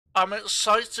I'm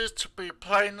excited to be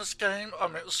playing this game.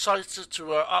 I'm excited to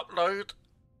upload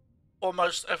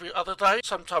almost every other day.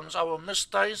 Sometimes I will miss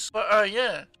days, but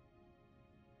yeah.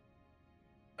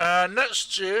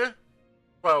 Next year,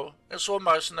 well, it's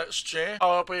almost next year,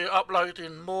 I'll be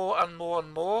uploading more and more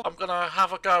and more. I'm gonna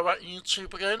have a go at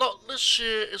YouTube again. Not this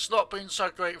year, it's not been so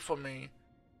great for me in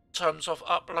terms of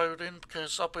uploading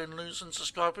because I've been losing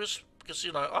subscribers. Because,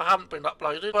 you know, I haven't been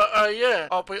uploading. But, yeah,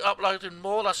 I'll be uploading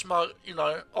more. That's my, you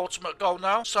know, ultimate goal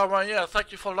now. So, yeah,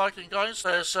 thank you for liking, guys.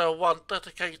 There's one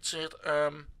dedicated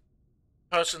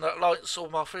person that likes all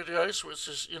my videos, which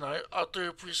is, you know, I do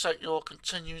appreciate your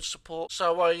continued support.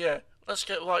 So, yeah, let's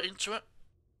get right into it.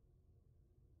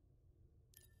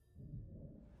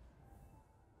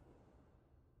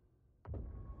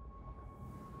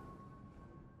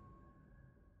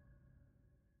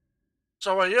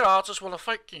 So, yeah, I just want to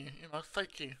thank you, you know,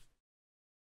 thank you.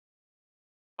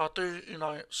 I do, you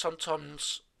know,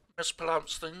 sometimes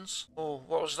mispronounce things. Oh,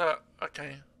 what was that?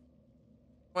 Okay.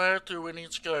 Where do we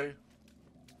need to go?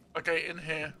 Okay, in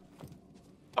here.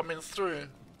 I mean, through.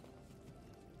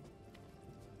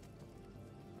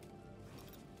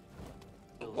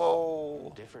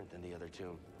 Whoa. Different than the other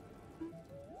tomb. I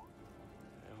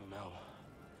don't know.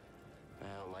 I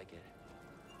don't like it.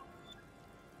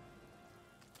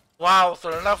 Wow, the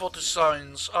level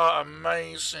designs are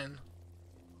amazing.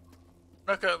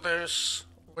 Look at this.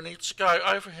 We need to go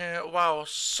over here. Wow,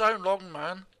 so long,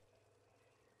 man.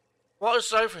 What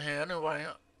is over here anyway?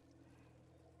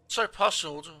 So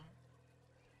puzzled.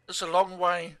 It's a long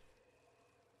way.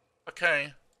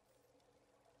 Okay.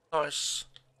 Nice.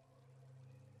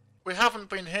 We haven't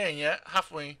been here yet,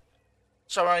 have we?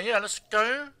 So, yeah, let's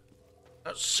go.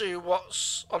 Let's see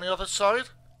what's on the other side.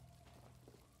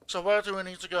 So, where do we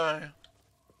need to go?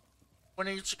 We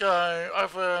need to go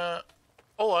over...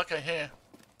 Oh, okay, here.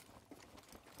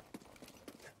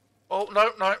 Oh,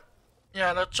 no, no.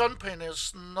 Yeah, the jumping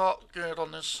is not good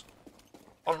on this...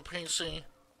 on PC.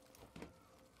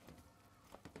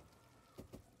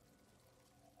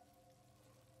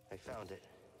 I found it,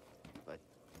 but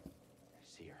I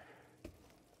see her.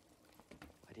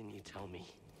 Why didn't you tell me?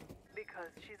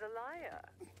 Because she's a liar.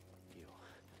 You.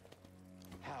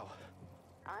 How?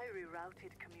 I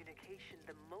rerouted communication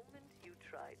the moment you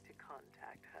tried to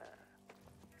contact her.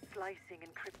 Slicing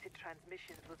encrypted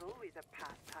transmissions was always a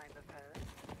pastime of hers.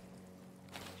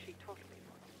 She taught me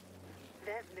one.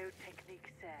 There's no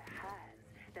technique Sarah has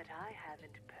that I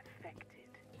haven't perfected.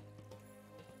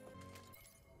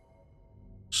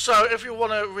 So, if you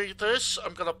want to read this,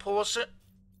 I'm going to pause it.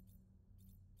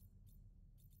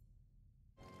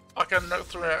 I can look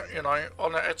through it, you know,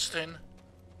 on the editing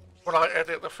when I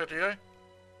edit the video.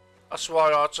 That's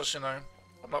why I just, you know,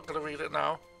 I'm not going to read it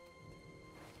now.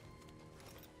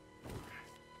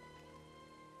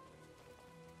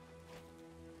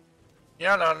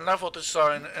 Yeah, no, level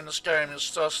design in this game is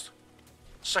just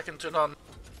second to none.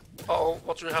 Uh-oh,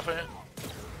 what do we have here?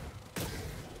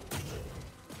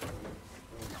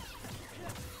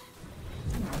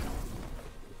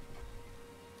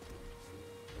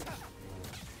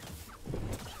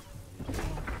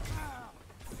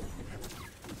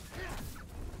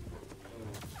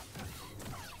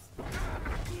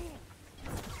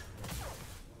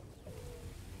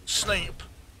 Sleep.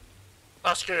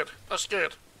 That's good. That's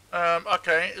good.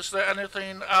 Okay, is there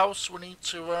anything else we need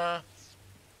to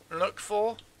look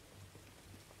for?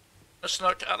 Let's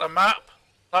look at the map.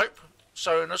 Nope.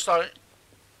 So let's like,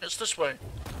 it's this way.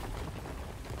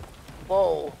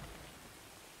 Whoa.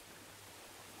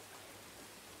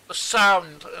 The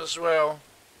sound as well.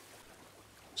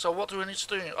 So what do we need to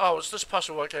do? Oh, it's this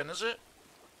puzzle again, is it?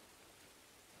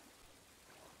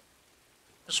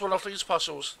 It's one of these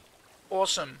puzzles.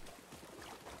 Awesome.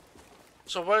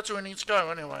 So where do we need to go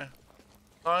anyway?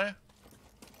 No?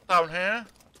 Down here?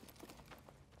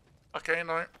 Okay,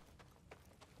 no.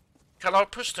 Can I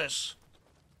push this?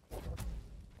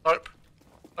 Nope.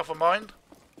 Never mind.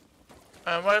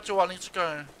 And where do I need to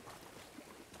go?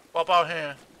 What about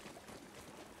here?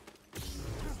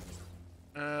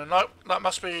 Nope, that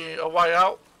must be a way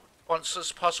out once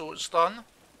this puzzle is done.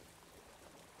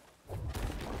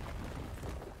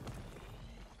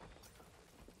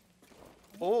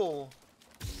 Oh.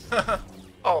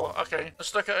 Oh, okay.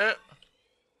 Let's look at it.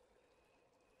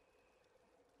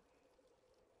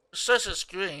 It says it's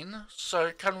green,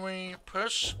 so can we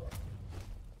push?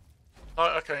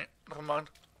 Oh, okay. Never mind.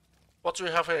 What do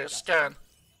we have here? Scan.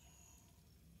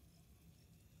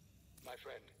 My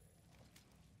friend,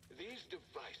 these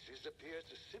devices appear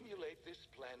to simulate this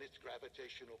planet's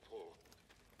gravitational pull.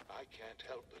 I can't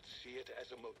help but see it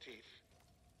as a motif.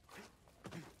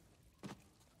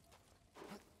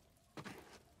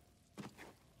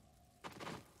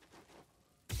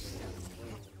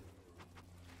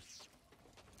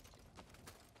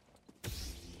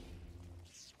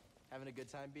 Having a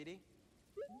good time, BD?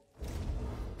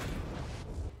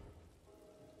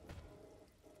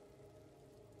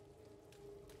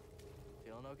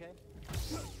 Feeling okay?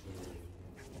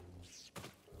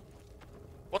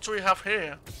 What do we have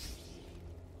here?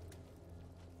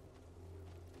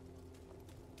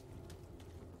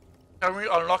 Can we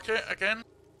unlock it again?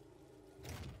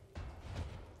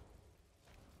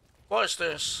 What is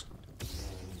this?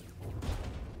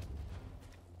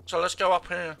 So let's go up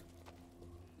here.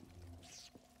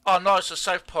 Oh no, it's a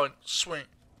save point. Sweet.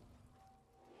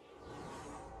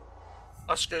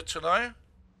 That's good to know.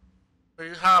 We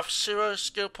have 0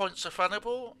 skill points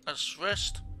available. Let's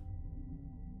rest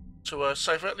to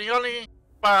save it. The only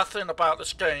bad thing about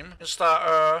this game is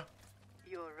that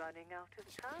You're running out of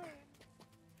time.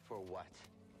 For what?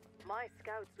 My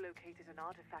scouts located an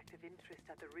artifact of interest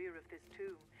at the rear of this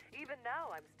tomb. Even now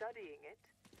I'm studying it,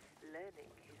 learning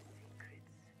his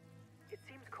secrets. It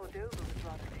seems Cordova was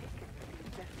rather taken with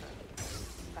these Zephyr.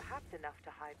 Perhaps enough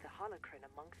to hide the holocron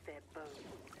amongst their bones.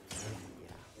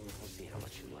 Yeah, we'll see how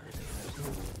much you learn.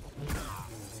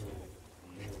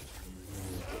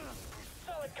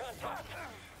 Solid contact!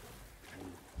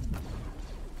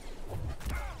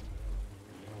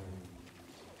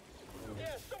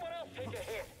 Yeah, someone else take a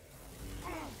hit!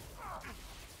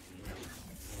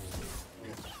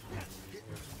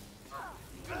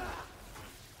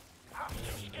 Too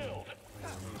skilled!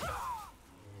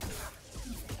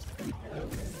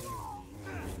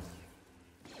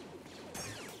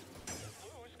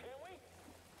 Lose, can we?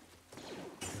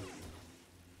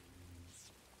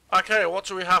 okay, what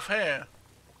do we have here?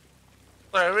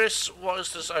 There is, what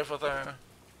is this over there?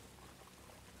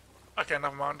 Okay,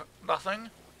 never mind. Nothing.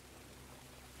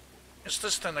 It's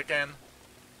this thing again.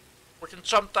 We can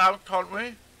jump down, can't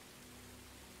we?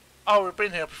 Oh, we've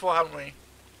been here before, haven't we?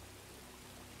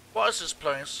 What is this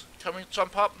place? Can we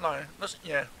jump up? No. Let's,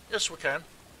 yeah. Yes, we can.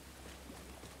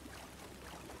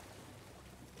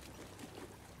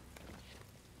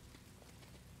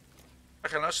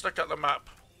 Okay, let's look at the map.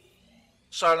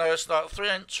 So there's like 3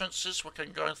 entrances we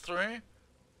can go through.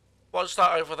 What's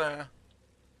that over there?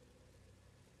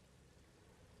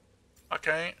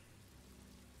 Okay.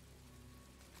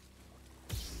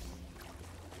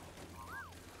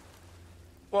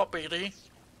 What, BD?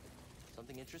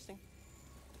 Something interesting?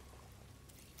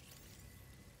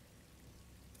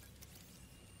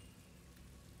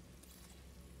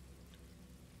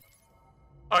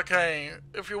 Okay,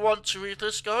 if you want to read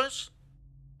this, guys,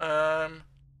 yeah,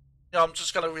 I'm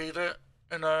just gonna read it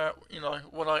in you know,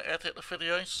 when I edit the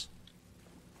videos.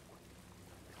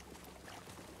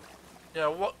 Yeah,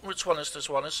 which one is this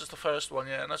one? This is the first one,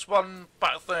 yeah, and there's one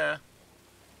back there.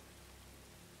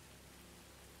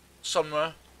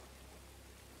 Somewhere.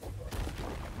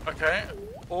 Okay.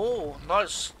 Oh,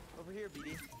 nice. Over here,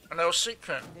 BD. And there was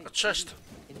secret. Hey, A chest.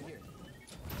 BD, in here. Oh,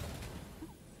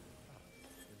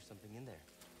 there's something in there.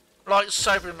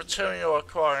 Lightsabering material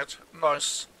acquired.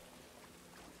 Nice.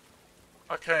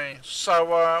 Okay,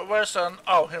 so where's the...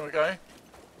 Oh, here we go.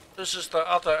 This is the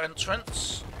other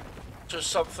entrance to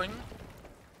something.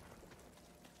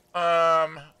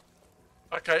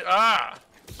 Okay,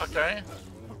 okay.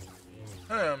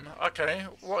 Okay,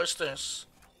 what is this?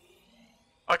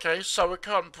 Okay, so we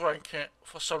can't break it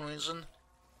for some reason.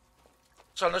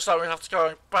 So unless that we have to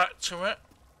go back to it.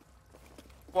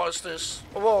 What is this?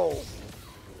 Whoa!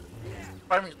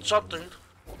 Made me jump, dude.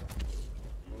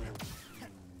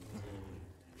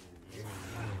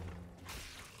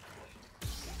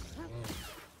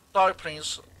 Die,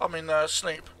 please. I'm in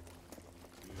sleep.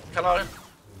 Can I?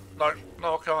 No,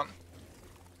 no, I can't.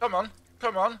 Come on,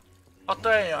 come on. I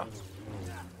dare ya.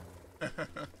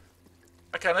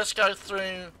 Okay, let's go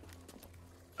through.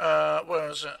 Where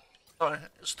is it? Oh,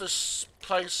 it's this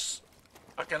place.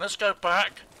 Okay, let's go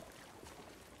back.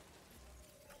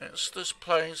 It's this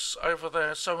place over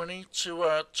there. So we need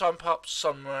to jump up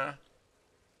somewhere.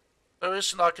 There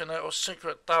is like a little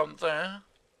secret down there.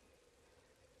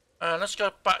 Let's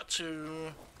go back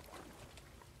to...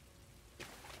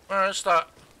 Where is that?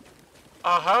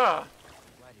 Aha!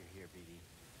 Glad you're here, BD.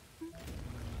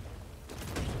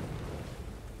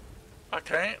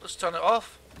 Okay, let's turn it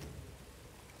off.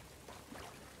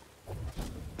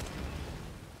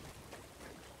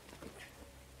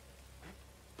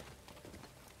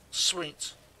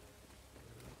 Sweet.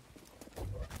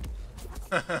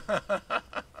 I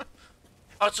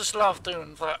just love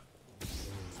doing that.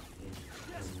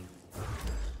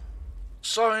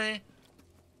 Sorry.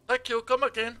 Thank you, come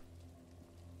again.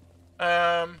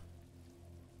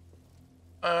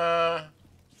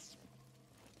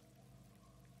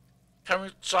 Can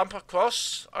we jump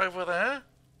across over there?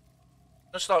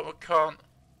 Looks like we can't.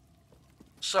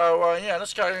 So, yeah,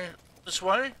 let's go this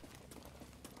way.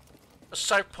 A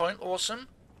save point, awesome.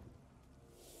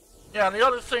 Yeah, and the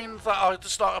other thing that I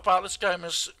dislike about this game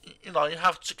is, you know, you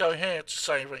have to go here to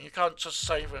save it. You can't just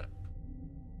save it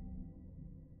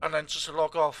and then just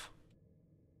log off.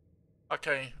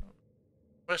 Okay.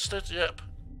 Rested? Yep.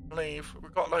 Leave.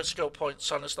 We've got low skill points,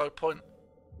 so there's no point.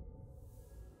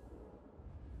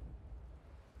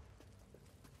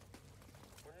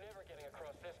 We're never getting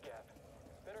across this gap.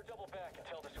 Better double back and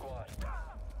tell the squad.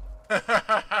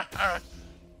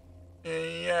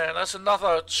 Yeah, that's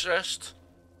another chest.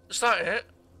 Is that it?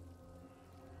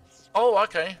 Oh,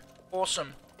 okay.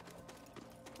 Awesome.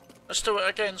 Let's do it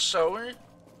again, shall we?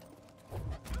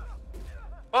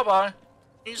 Bye-bye.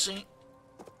 Easy.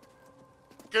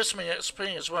 Gives me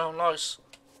XP as well, nice.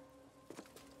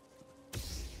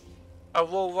 A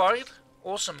wall ride?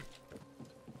 Awesome.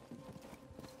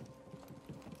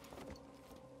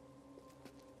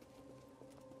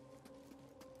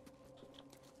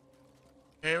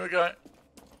 Here we go.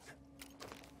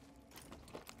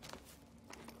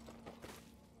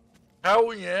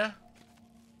 Hell yeah.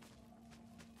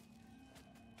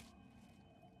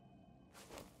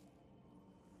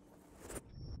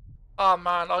 Oh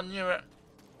man, I knew it.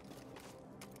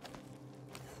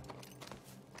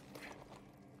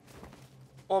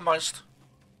 Almost.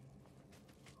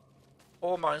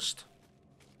 Almost.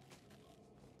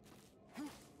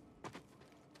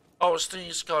 Oh, it's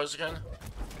these guys again.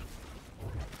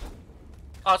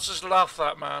 I just love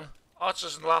that, man. I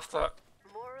just love that.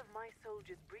 More of my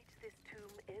soldiers breach this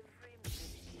tomb every minute.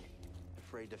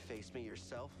 Afraid to face me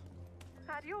yourself?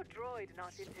 Had your droid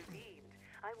not intervened,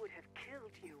 I would have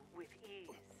killed you with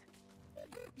ease.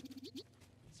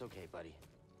 It's okay, buddy.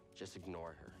 Just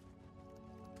ignore her.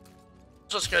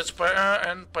 Just gets better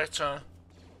and better.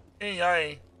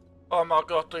 EA. Oh my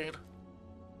god, dude.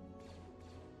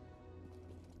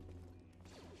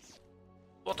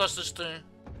 What does this do?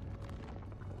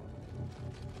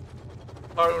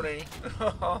 Pony.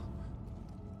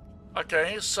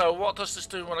 Okay, so what does this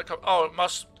do when it comes? Oh, it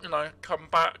must, you know, come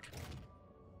back.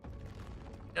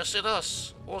 Yes, it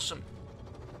does. Awesome.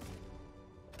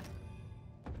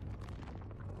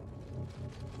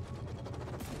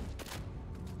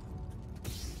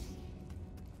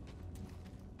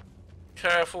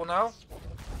 Careful now.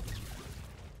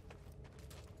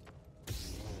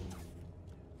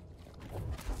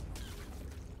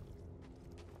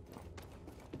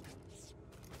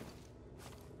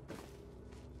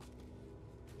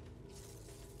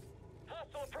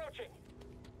 Hostile approaching.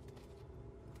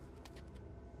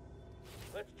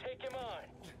 Let's take him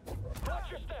on.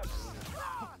 Watch your step.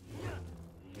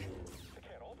 They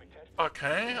can't all be dead.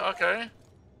 Okay, okay.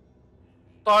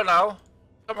 Die now.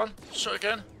 Come on, shoot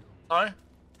again. No.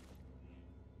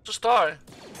 Just die.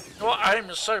 Your aim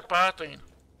is so bad, Dean.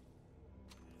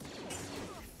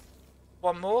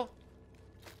 One more.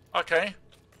 Okay.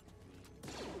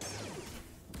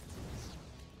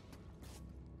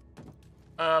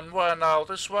 Where now?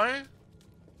 This way?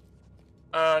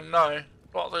 No.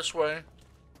 Not this way.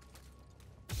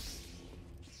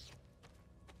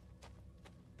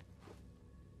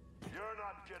 You're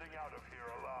not getting out of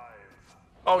here alive.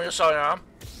 Oh, yes I am.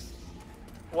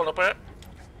 What a bit.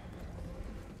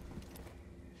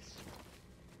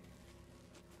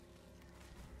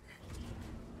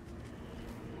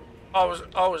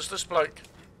 Oh, is this bloke?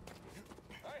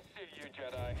 I see you,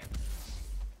 Jedi.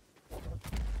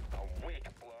 A weak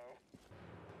blow.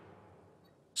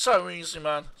 So easy,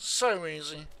 man. So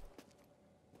easy.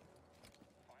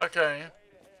 Okay.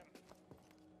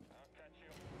 I'll catch you.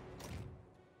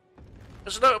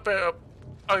 There's a little bit of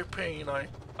OP, you know,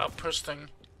 that push thing.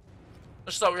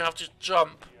 It's that we have to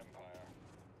jump. The Empire.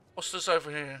 What's this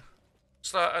over here?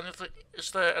 Is there anything?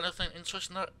 Is there anything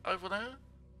interesting over there?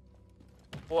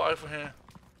 Or over here?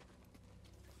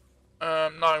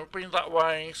 No, we've been that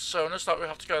way, so it looks like we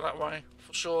have to go that way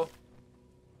for sure.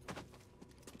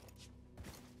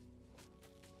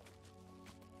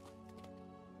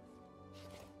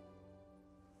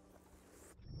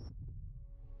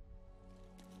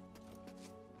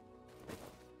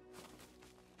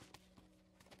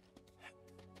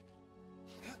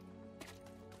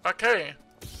 Okay.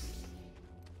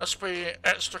 Let's be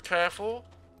extra careful.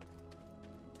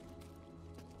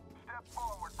 Step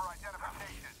forward for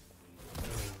identification.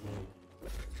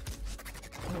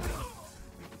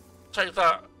 Take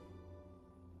that.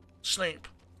 Sneak,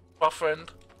 my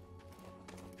friend.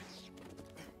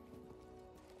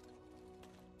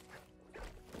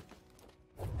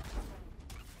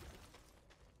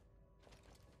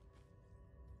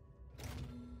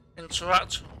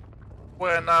 Interact.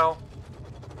 Where now?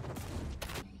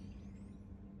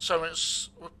 So it's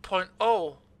with point.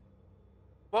 Oh,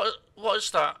 what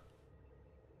is that?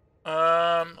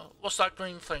 What's that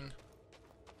green thing?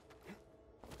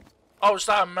 Oh, is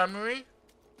that a memory?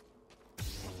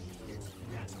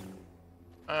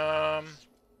 Can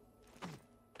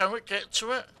we get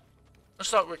to it?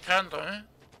 Looks like we can though.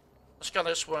 Let's go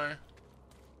this way.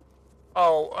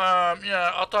 Oh,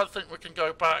 yeah, I don't think we can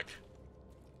go back.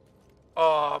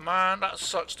 Oh man, that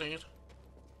sucks, dude.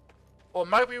 Or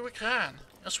maybe we can.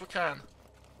 Yes, we can.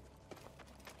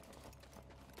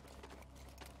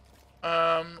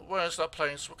 Where's that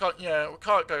place? We can't. Yeah, we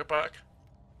can't go back.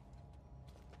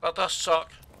 That does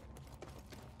suck.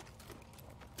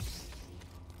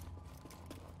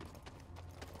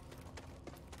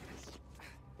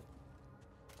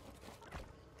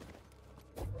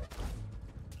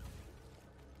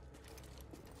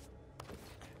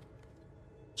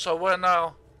 So where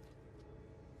now?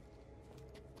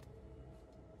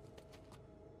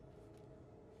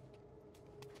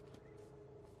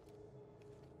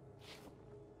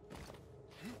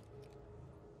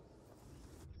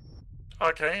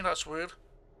 Okay, that's weird.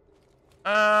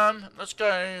 Let's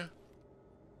go.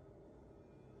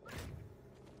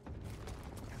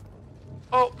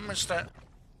 Oh, missed it.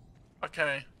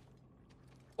 Okay.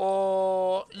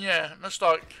 Or yeah, let's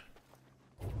like.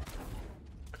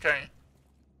 Okay.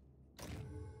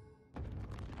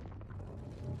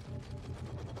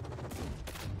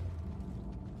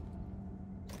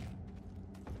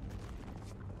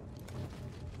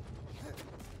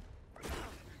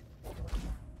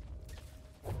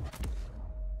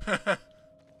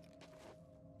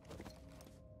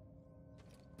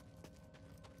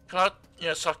 Can I?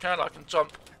 Yes, I can. I can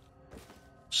jump.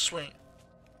 Sweet.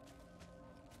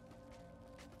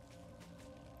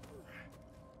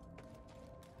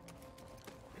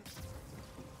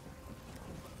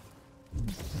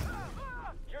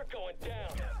 You're going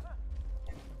down.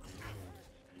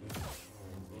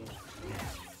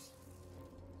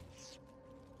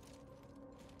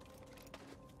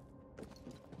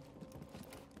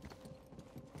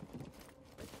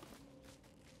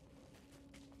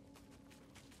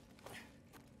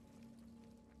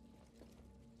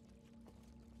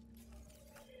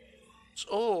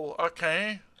 Oh,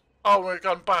 okay. Oh, we're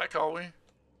going back, are we?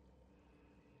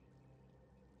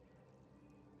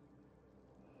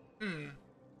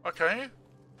 Okay.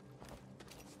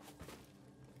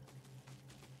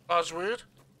 That's weird.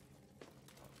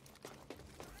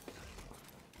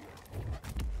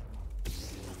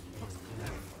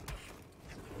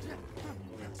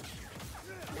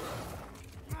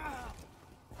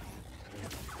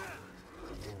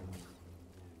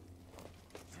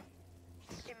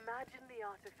 Imagine the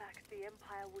artifacts the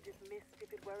Empire would have missed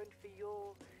if it weren't for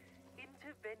your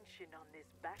intervention on this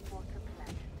backwater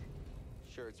planet.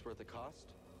 Sure it's worth the cost?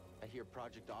 I hear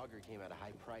Project Augur came at a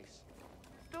high price.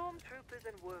 Stormtroopers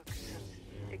and workers,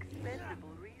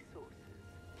 expendable resources.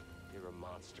 You're a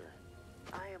monster.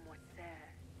 I am what Sarah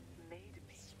made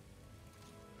me.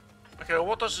 Okay,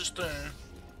 what does this do?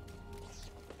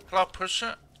 Can I push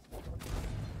it?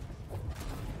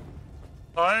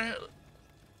 No?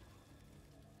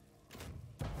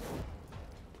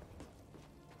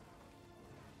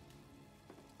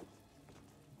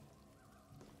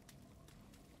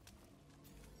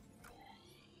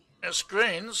 It's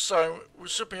green, so we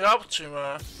should be able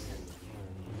to,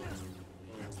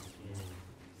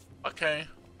 Okay,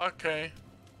 okay.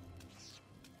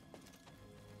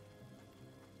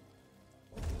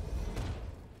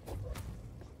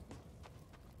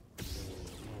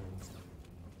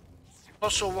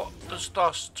 Not sure what this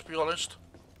does, to be honest.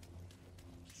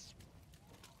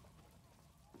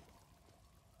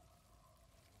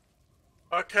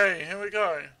 Okay, here we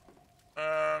go.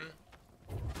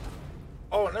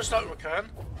 Oh, and looks like we can.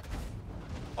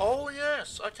 Oh,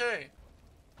 yes, okay.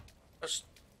 Let's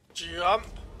jump.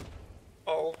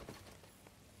 Oh.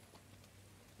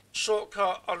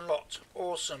 Shortcut unlocked.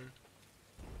 Awesome.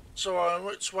 So,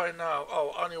 which way now?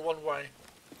 Oh, only one way.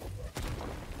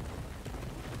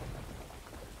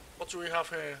 What do we have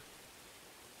here?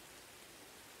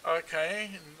 Okay,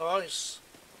 nice.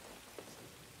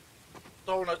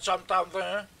 Don't want to jump down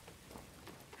there.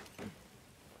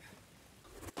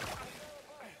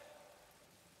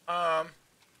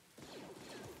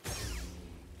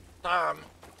 Damn.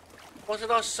 What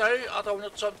did I say? I don't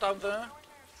want to jump down there.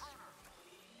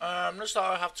 Looks like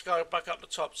I have to go back up the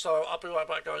top, so I'll be right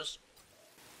back, guys.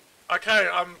 Okay,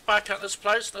 I'm back at this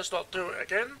place. Let's not do it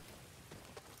again.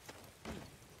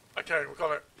 Okay, we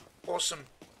got it. Awesome.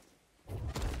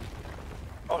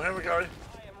 Oh, here we go.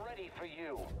 I am ready for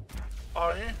you.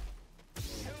 Are you? Too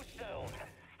soon.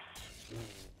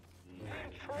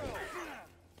 True.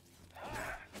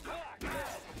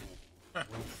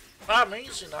 I'm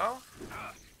easy now.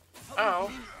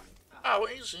 Ow. Ow,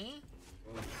 easy.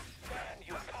 Stand,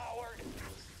 you coward!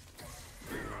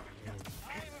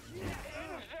 I'm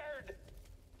injured!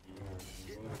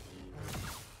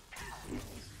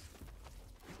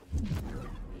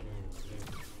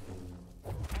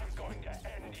 I'm going to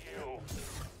end you.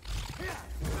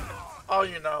 Are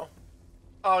you now?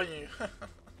 Are you?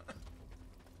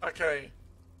 Okay.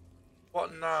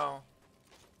 What now?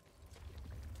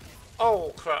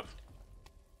 Oh, crap.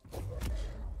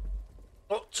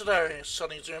 Not today,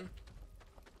 Sonny Jim.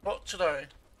 Not today.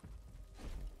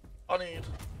 I need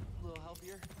A little help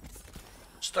here?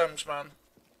 stems, man.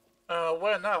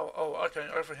 Where now? Oh, okay,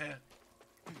 over here.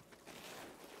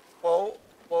 Whoa,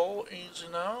 whoa, easy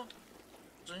now.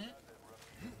 See? Enemy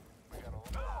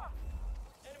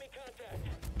contact!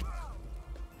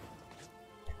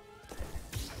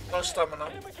 No stamina.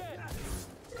 Hit him again!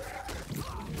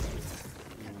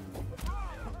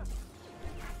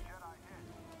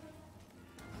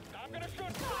 I'm gonna shoot you!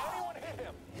 Anyone hit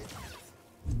him!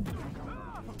 Come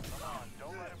on,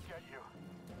 don't let him get you.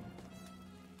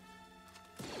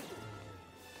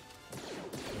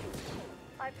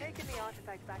 I've taken the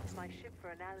artifact back to my ship for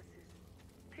analysis.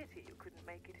 Pity you couldn't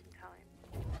make it in time.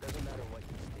 Doesn't matter what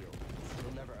you steal.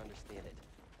 You'll never understand it.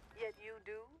 Yet you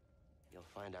do? You'll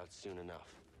find out soon enough.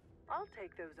 I'll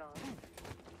take those on.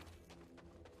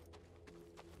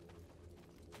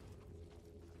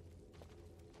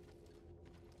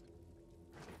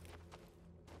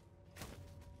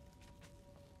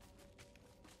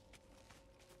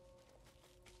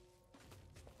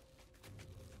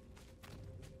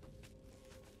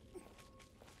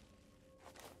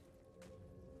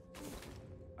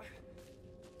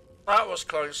 That was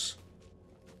close.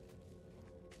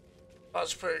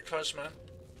 That's pretty close, man.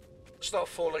 Let's not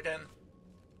fall again.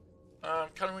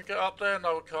 Can we get up there?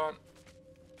 No, we can't.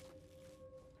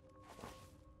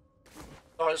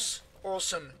 Nice.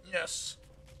 Awesome. Yes.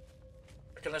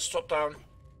 Okay, let's drop down.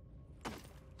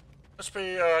 Let's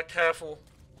be careful.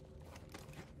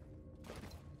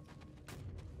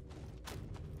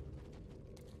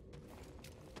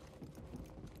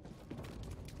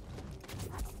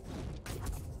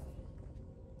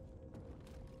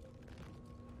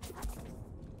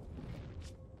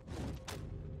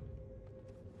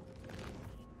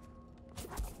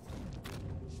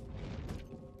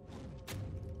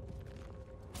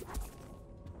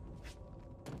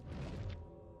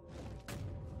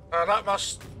 That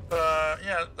must,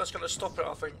 yeah, that's going to stop it,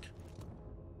 I think.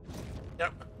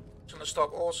 Yep, it's going to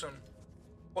stop. Awesome.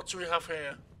 What do we have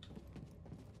here?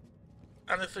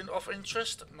 Anything of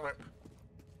interest? Nope.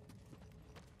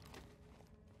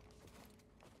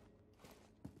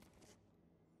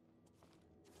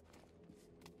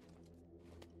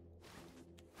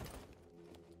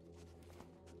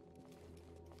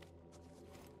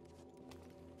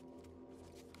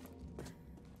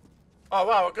 Oh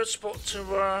wow, a good spot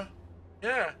to,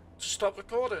 yeah, to stop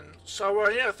recording. So,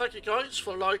 yeah, thank you guys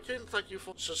for liking, thank you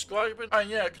for subscribing. And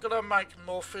yeah, gonna make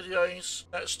more videos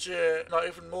next year, like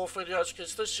even more videos,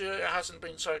 because this year it hasn't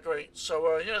been so great.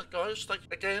 So, yeah, guys, thank you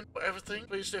again for everything.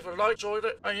 Please leave a like, enjoyed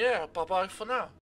it. And yeah, bye-bye for now.